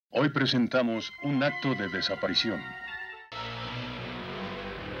Hoy presentamos un acto de desaparición.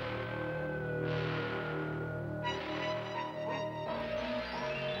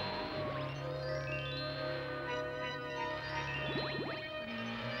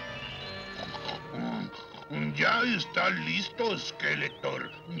 Ya está listo,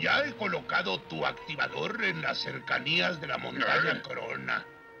 Skeletor. Ya he colocado tu activador en las cercanías de la montaña Corona.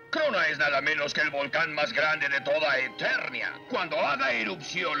 Crona es nada menos que el volcán más grande de toda Eternia. Cuando haga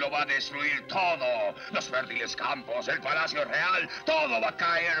erupción lo va a destruir todo. Los fértiles campos, el palacio real, todo va a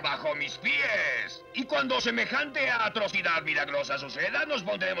caer bajo mis pies. Y cuando semejante atrocidad milagrosa suceda, nos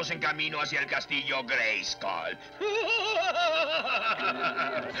pondremos en camino hacia el Castillo Grayskull.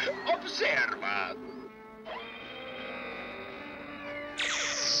 Observa.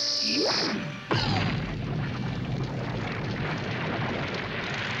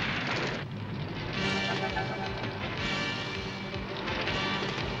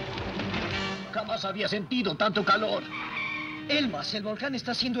 Jamás había sentido tanto calor. Elmas, el volcán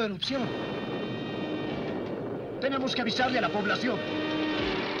está haciendo erupción. Tenemos que avisarle a la población.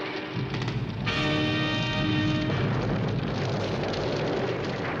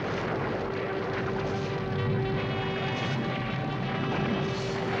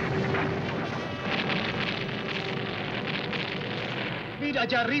 ¡Mira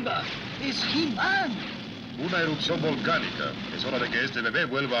allá arriba! ¡Es He-Man! Una erupción volcánica. Es hora de que este bebé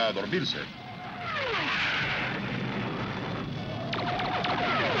vuelva a dormirse.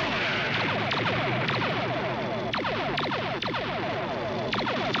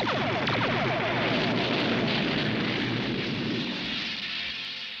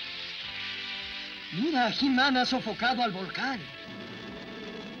 Mira, He-Man ha sofocado al volcán.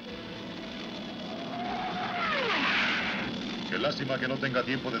 Qué lástima que no tenga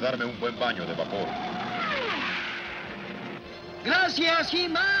tiempo de darme un buen baño de vapor. ¡Gracias,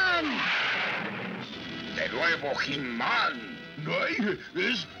 He-Man! De nuevo, He-Man. Ay,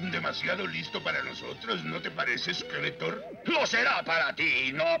 es demasiado listo para nosotros, ¿no te parece, Skeletor? Lo será para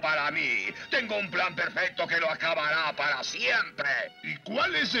ti, no para mí. Tengo un plan perfecto que lo acabará para siempre. ¿Y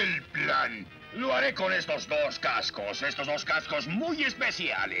cuál es el plan? Lo haré con estos dos cascos muy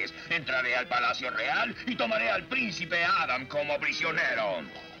especiales. Entraré al Palacio Real y tomaré al príncipe Adam como prisionero.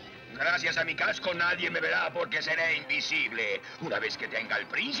 Gracias a mi casco nadie me verá porque seré invisible. Una vez que tenga al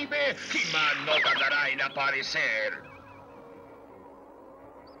príncipe, He-Man no tardará en aparecer.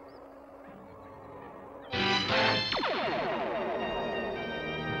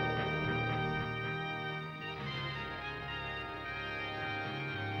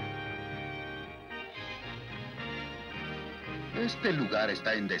 Este lugar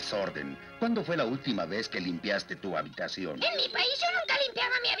está en desorden. ¿Cuándo fue la última vez que limpiaste tu habitación? En mi país yo nunca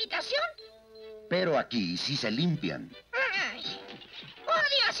limpiaba mi habitación. Pero aquí sí se limpian. Ay,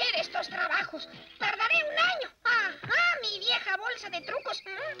 odio hacer estos trabajos. Tardaré un año. Ajá, mi vieja bolsa de trucos.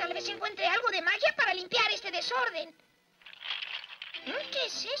 Tal vez encuentre algo de magia para limpiar este desorden. ¿Qué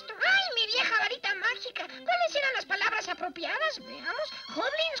es esto? ¡Ay, mi vieja varita mágica! ¿Cuáles eran las palabras apropiadas? Veamos.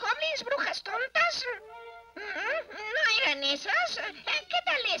 Goblins, brujas tontas. ¿No eran esas? ¿Qué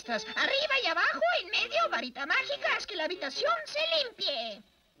tal estas? Arriba y abajo, en medio, varita mágica, haz que la habitación se limpie.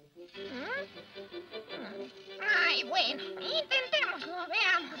 Ay, bueno, intentémoslo,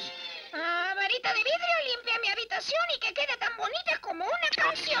 veamos. Varita de vidrio, limpia mi habitación y que quede tan bonita como una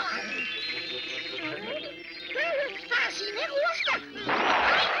canción. Así me gusta.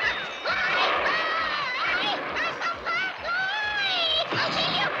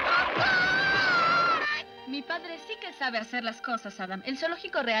 ¡Auxilio! Mi padre sí que sabe hacer las cosas, Adam. El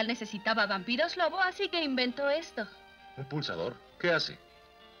zoológico real necesitaba vampiros lobo, así que inventó esto. ¿Un pulsador? ¿Qué hace?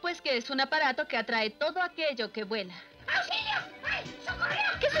 Pues que es un aparato que atrae todo aquello que vuela. ¡Auxilio! ¡Ay,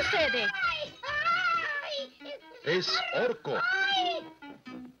 socorro! ¿Qué sucede? ¡Ay, ay! Es orco. ¡Ay!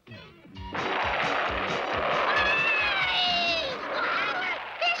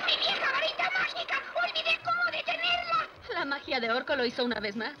 ¡Es mi vieja varita mágica! ¡Olvidé cómo detenerla! La magia de Orco lo hizo una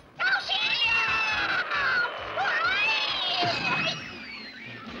vez más. ¡Auxilio! ¡Ay!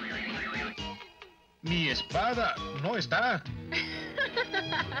 Mi espada no está. ¿Qué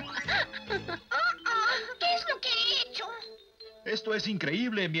es lo que he hecho? Esto es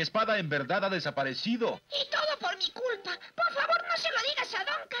increíble. Mi espada en verdad ha desaparecido. Y todo por mi culpa. Por favor, no se lo digas a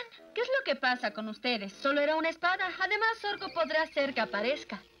Duncan. ¿Qué es lo que pasa con ustedes? Solo era una espada. Además, Orco podrá hacer que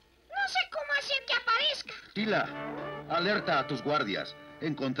aparezca. No sé cómo hacer que aparezca. Tila, alerta a tus guardias.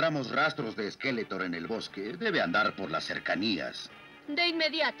 Encontramos rastros de Skeletor en el bosque. Debe andar por las cercanías. De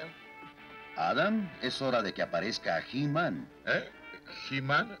inmediato. Adam, es hora de que aparezca He-Man. ¿Eh?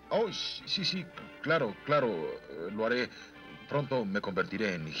 ¿He-Man? Oh, sí, claro, lo haré. pronto me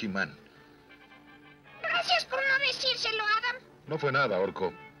convertiré en He-Man. Gracias por no decírselo, Adam. No fue nada,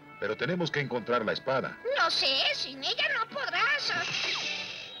 Orco. Pero tenemos que encontrar la espada. No sé, sin ella no podrás.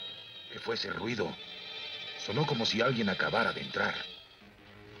 ¿Qué fue ese ruido? Sonó como si alguien acabara de entrar.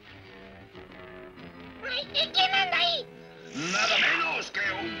 Ay, ¿y quién anda ahí? Nada menos que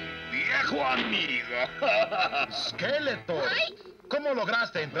un viejo amigo. ¡Skeletor! Ay. ¿Cómo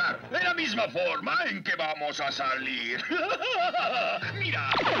lograste entrar? De la misma forma en que vamos a salir. Mira.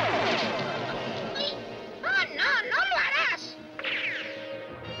 Ay. Oh, no, no lo harás.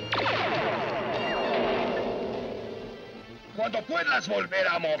 Cuando puedas volver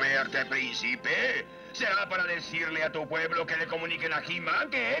a moverte, príncipe, será para decirle a tu pueblo que le comuniquen a He-Man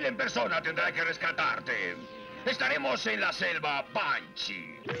que él en persona tendrá que rescatarte. Estaremos en la selva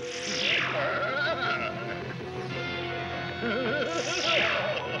Banshee.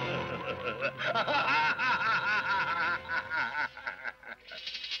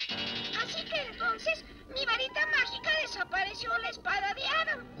 Así que entonces, mi varita mágica desapareció la espada de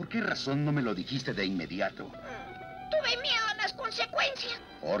Adam. ¿Por qué razón no me lo dijiste de inmediato? Tuve miedo a las consecuencias.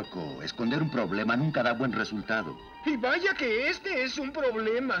 Orco, esconder un problema nunca da buen resultado. Y vaya que este es un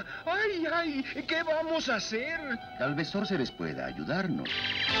problema. ¡Ay, ay! ¿Qué vamos a hacer? Tal vez Sorceres pueda ayudarnos.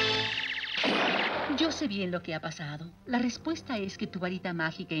 Yo sé bien lo que ha pasado. La respuesta es que tu varita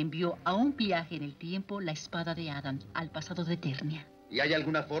mágica envió a un viaje en el tiempo la espada de Adam al pasado de Eternia. ¿Y hay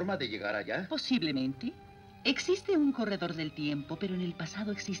alguna forma de llegar allá? Posiblemente. Existe un corredor del tiempo, pero en el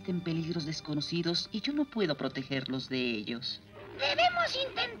pasado existen peligros desconocidos y yo no puedo protegerlos de ellos. Debemos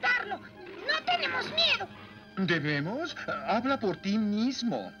intentarlo. No tenemos miedo. ¿Debemos? Habla por ti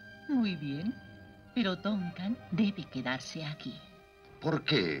mismo. Muy bien. Pero Duncan debe quedarse aquí. ¿Por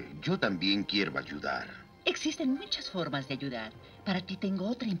qué? Yo también quiero ayudar. Existen muchas formas de ayudar. Para ti tengo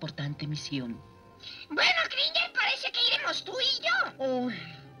otra importante misión. Bueno, Cringer, parece que iremos tú y yo. Uy.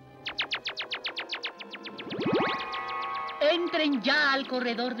 Entren ya al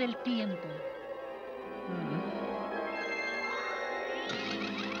corredor del tiempo.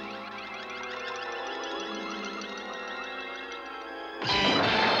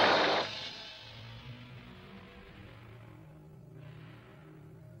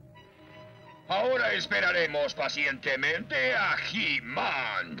 Ahora esperaremos pacientemente a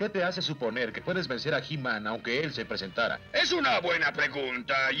He-Man. ¿Qué te hace suponer que puedes vencer a He-Man aunque él se presentara? Es una buena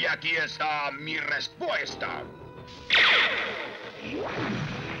pregunta y aquí está mi respuesta.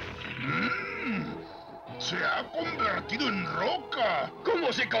 Se ha convertido en roca.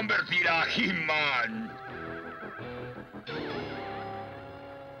 ¿Cómo se convertirá He-Man?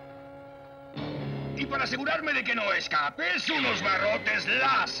 Y para asegurarme de que no escapes, unos barrotes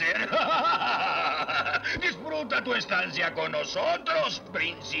láser. Disfruta tu estancia con nosotros,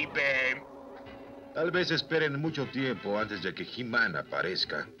 príncipe. Tal vez esperen mucho tiempo antes de que He-Man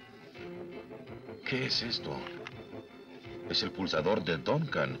aparezca. ¿Qué es esto? Es el pulsador de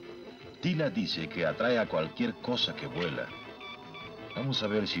Duncan. Tila dice que atrae a cualquier cosa que vuela. Vamos a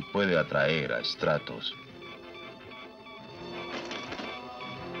ver si puede atraer a Stratos.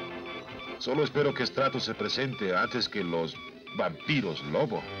 Solo espero que Stratos se presente antes que los vampiros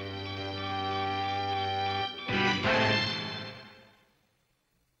lobo.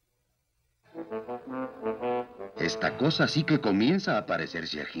 Esta cosa sí que comienza a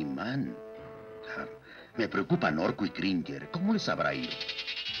parecerse a He-Man. Me preocupan Orco y Cringer. ¿Cómo les habrá ido?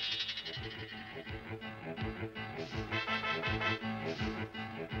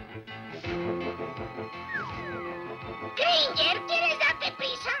 Cringer, ¿quieres darte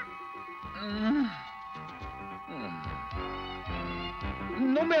prisa?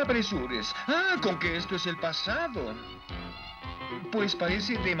 No me apresures. Con que esto es el pasado. Pues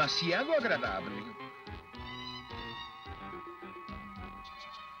parece demasiado agradable.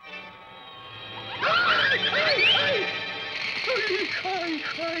 ¡Ay, ay, ay! ¡Ay, ay,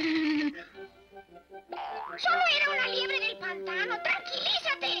 ay! Solo era una liebre del pantano.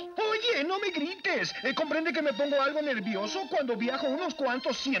 ¡Tranquilízate! Oye, no me grites. Comprende que me pongo algo nervioso cuando viajo unos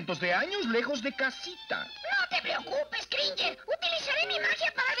cuantos cientos de años lejos de casita. No te preocupes, Cringer. Utilizaré mi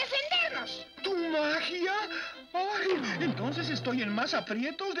magia para defendernos. ¿Tu magia? Ay, entonces estoy en más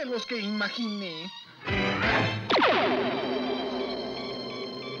aprietos de los que imaginé.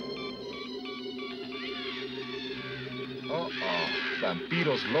 Oh,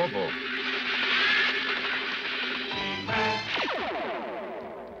 vampiros lobo.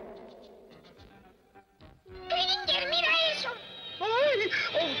 Cringer, mira eso. ¡Ay!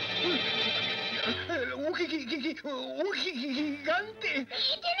 Un gigante. Y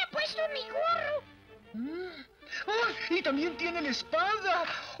tiene puesto mi gorro. ¡Ay! Y también tiene la espada.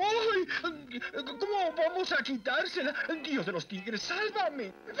 ¡Ay! ¿Cómo vamos a quitársela? Dios de los tigres,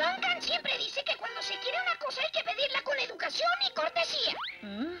 sálvame. Duncan siempre dice que cuando se quiere una cosa hay que pedirla con educación y cortesía.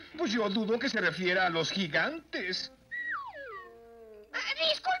 Pues yo dudo que se refiera a los gigantes.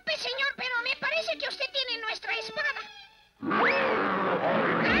 Disculpe, señor, pero me parece que usted tiene nuestra espada.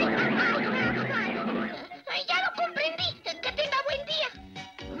 Ya lo comprendí. Que tenga buen día.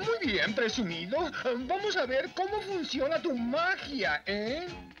 Muy bien, presumido. Vamos a ver cómo funciona tu magia, ¿eh?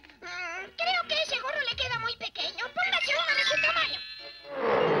 Creo que ese gorro le queda muy pequeño. Póngase uno de su tamaño.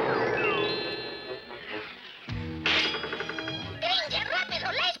 ¡Granger,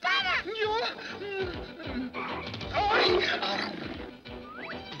 rápido! ¡La espada! ¿Yo? ¡Ay!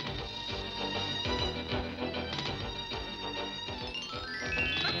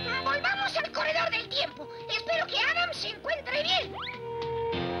 Volvamos al corredor del tiempo. Espero que Adam se encuentre bien.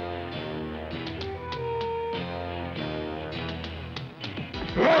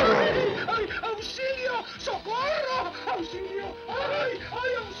 ¡Ay! ¡Auxilio! ¡Socorro! ¡Auxilio! ¡Ay!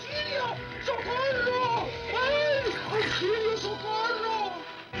 ¡Ay! ¡Auxilio! ¡Socorro! ¡Ay! ¡Auxilio! ¡Socorro!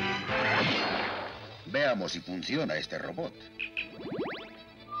 Veamos si funciona este robot.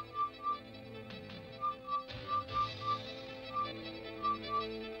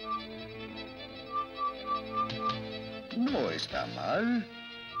 No está mal.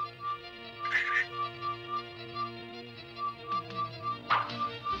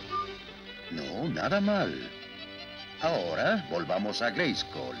 No, nada mal. Ahora volvamos a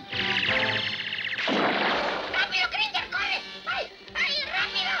Grayskull. ¡Rápido, Granger, corre! ¡Ay! ¡Ay,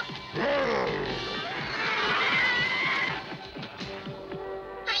 rápido!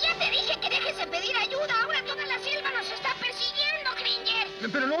 Ya te dije que dejes de pedir ayuda. Ahora toda la selva nos está persiguiendo,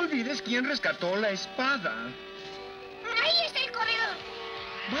 Granger. Pero no olvides quién rescató la espada. Ahí está el corredor.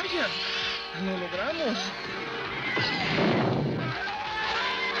 Vaya, lo logramos.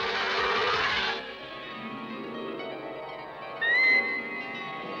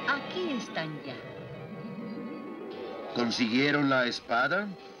 Aquí están ya. ¿Consiguieron la espada?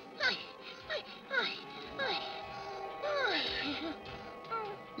 Ay, ay, ay, ay,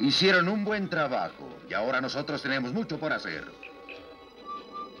 ay. Hicieron un buen trabajo y ahora nosotros tenemos mucho por hacer.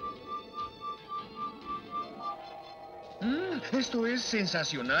 Esto es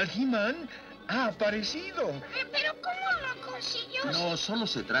sensacional, He-Man. Ha aparecido. ¿Pero cómo lo consiguió? No, solo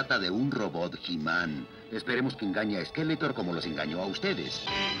se trata de un robot He-Man. Esperemos que engañe a Skeletor como los engañó a ustedes.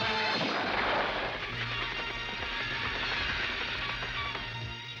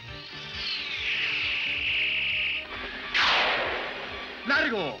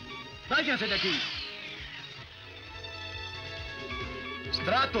 ¡Largo! ¡Váyanse de aquí!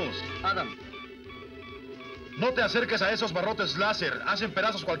 ¡Stratos! Adam. No te acerques a esos barrotes láser. Hacen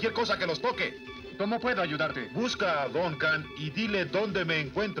pedazos cualquier cosa que los toque. ¿Cómo puedo ayudarte? Busca a Duncan y dile dónde me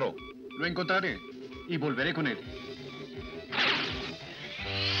encuentro. Lo encontraré y volveré con él.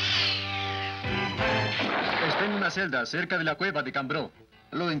 Está en una celda cerca de la cueva de Cambró.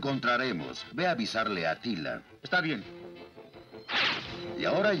 Lo encontraremos. Ve a avisarle a Tila. Está bien. Y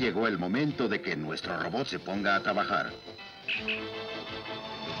ahora llegó el momento de que nuestro robot se ponga a trabajar.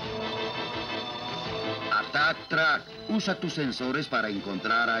 Attack Track. Usa tus sensores para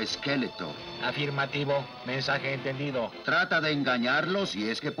encontrar a Skeletor. Afirmativo. Mensaje entendido. Trata de engañarlo si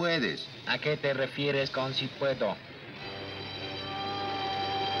es que puedes. ¿A qué te refieres con si puedo?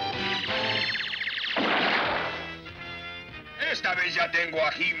 Esta vez ya tengo a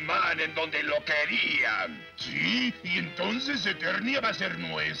He-Man en donde lo querían. Sí, y entonces Eternia va a ser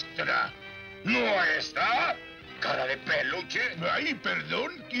nuestra. ¿No está? ¿Cara de peluche? Ay,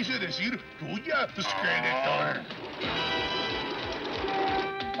 perdón, quise decir tuya, Skeletor.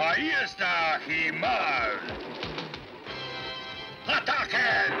 Ahí está He-Man.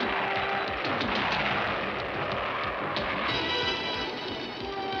 ¡Ataquen!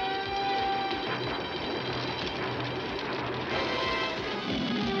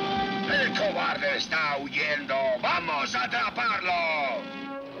 ¡El cobarde está huyendo! ¡Vamos a atraparlo!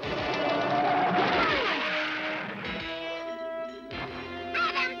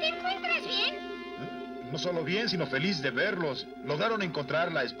 Adam, ¿te encuentras bien? No solo bien, sino feliz de verlos. ¿Lograron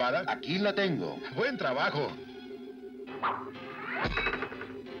encontrar la espada? Aquí la tengo. Buen trabajo.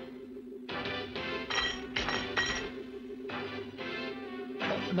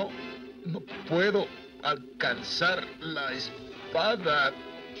 No puedo alcanzar la espada.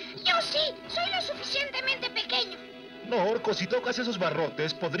 Yo sí, soy lo suficientemente pequeño. No, Orco, si tocas esos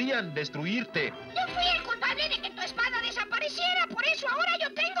barrotes, podrían destruirte. Yo fui el culpable de que tu espada desapareciera, por eso ahora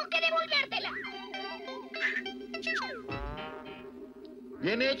yo tengo que devolvértela.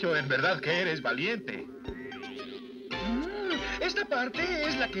 Bien hecho, en verdad que eres valiente. parte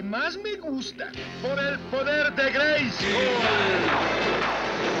es la que más me gusta. ¡Por el poder de Grayskull!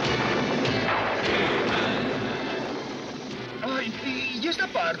 Ay, y esta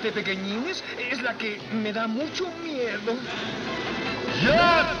parte, pequeñines, es la que me da mucho miedo. ¡Yo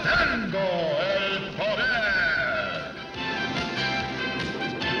tengo el poder!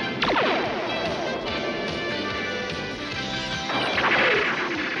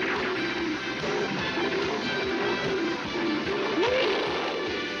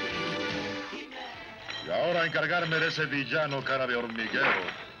 Y ahora encargarme de ese villano cara de hormiguero.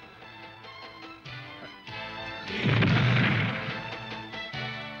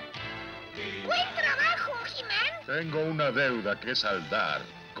 ¡Buen trabajo, He-Man! Tengo una deuda que saldar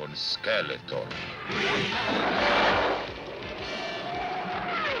con Skeletor.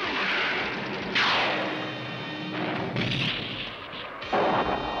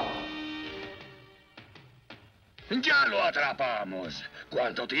 ¡Ya lo atrapamos!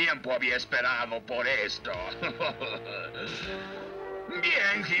 ¿Cuánto tiempo había esperado por esto?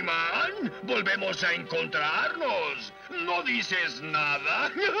 Bien, He-Man, volvemos a encontrarnos. ¿No dices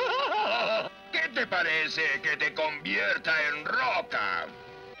nada? ¿Qué te parece que te convierta en roca?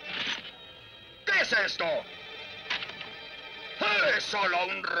 ¿Qué es esto? ¡Es solo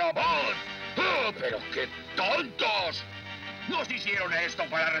un robot! ¡Oh, pero qué tontos! ¡Nos hicieron esto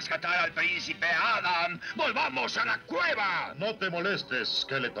para rescatar al príncipe Adam! ¡Volvamos a la cueva! No te molestes,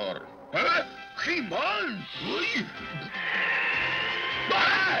 Skeletor. ¿Eh? ¡He-Man! ¡Uy!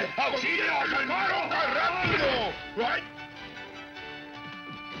 ¡Ah! ¡Auxilio, socorro! ¡Rápido! ¡Ay!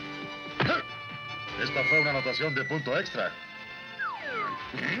 Esta fue una anotación de punto extra.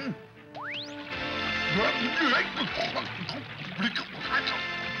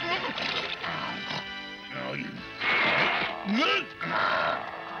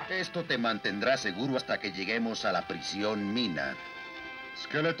 Esto te mantendrá seguro hasta que lleguemos a la prisión mina.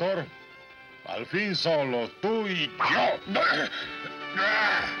 Skeletor, al fin solo tú y yo.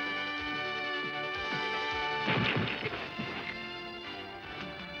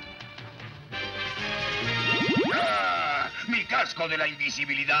 ¡Mi casco de la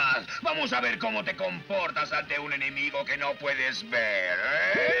invisibilidad! Vamos a ver cómo te comportas ante un enemigo que no puedes ver,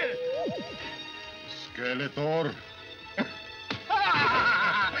 ¿eh? Skeletor.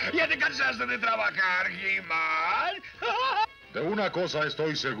 ¿Ya te cansaste de trabajar, He-Man? De una cosa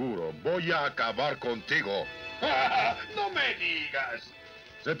estoy seguro. Voy a acabar contigo. ¡No me digas!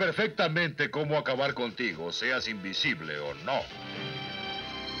 Sé perfectamente cómo acabar contigo, seas invisible o no.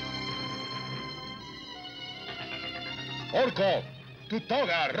 ¡Orco! ¡Tu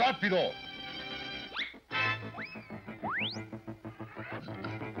toga, rápido!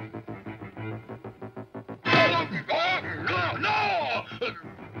 ¡No, no!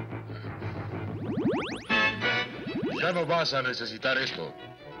 Ya no vas a necesitar esto.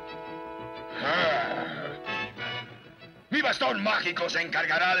 ¡Mi bastón mágico se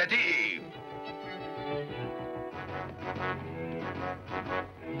encargará de ti!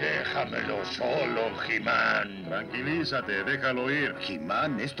 Déjamelo solo, He-Man. Tranquilízate, déjalo ir.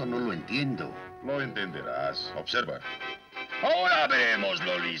 He-Man, esto no lo entiendo. Lo entenderás. Observa. Ahora veremos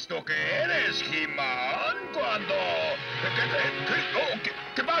lo listo que eres, He-Man, cuando...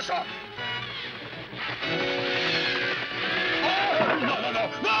 ¿Qué pasa? ¡Oh! ¡No, no, no!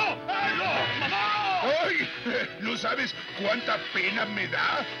 ¡No! ¡Ay, no! ¡Mamá! ¡Ay! ¿No sabes cuánta pena me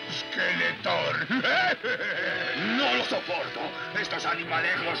da, Skeletor? ¡No lo soporto! ¡Estos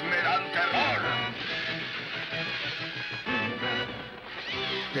animalejos me dan terror!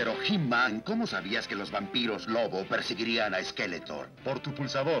 Pero, He-Man, ¿cómo sabías que los vampiros lobo perseguirían a Skeletor? Por tu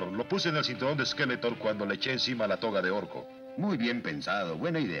pulsador. Lo puse en el cinturón de Skeletor cuando le eché encima la toga de orco. Muy bien pensado,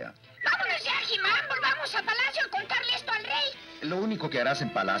 buena idea. ¡Vámonos ya, He-Man! ¡Volvamos a Palacio a contarle esto al rey! Lo único que harás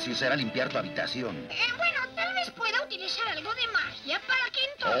en Palacio será limpiar tu habitación. Bueno, tal vez pueda utilizar algo de magia para que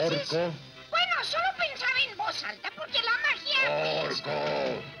entonces... ¡Orco! Bueno, solo pensaba en voz alta porque la magia... ¡Orco!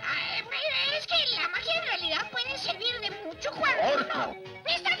 Bueno, es que la magia en realidad puede servir de mucho cuando ¡Orco! uno...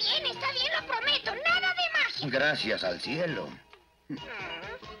 Está bien, lo prometo, nada de magia. Gracias al cielo.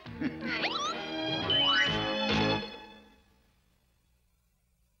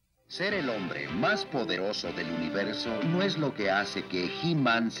 Ser el hombre más poderoso del universo no es lo que hace que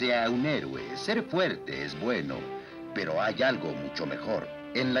He-Man sea un héroe. Ser fuerte es bueno, pero hay algo mucho mejor.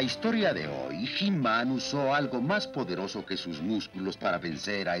 En la historia de hoy, He-Man usó algo más poderoso que sus músculos para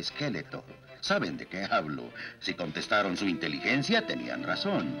vencer a Skeletor. ¿Saben de qué hablo? Si contestaron su inteligencia, tenían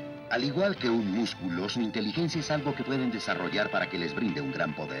razón. Al igual que un músculo, su inteligencia es algo que pueden desarrollar para que les brinde un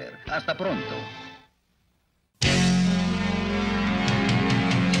gran poder. ¡Hasta pronto!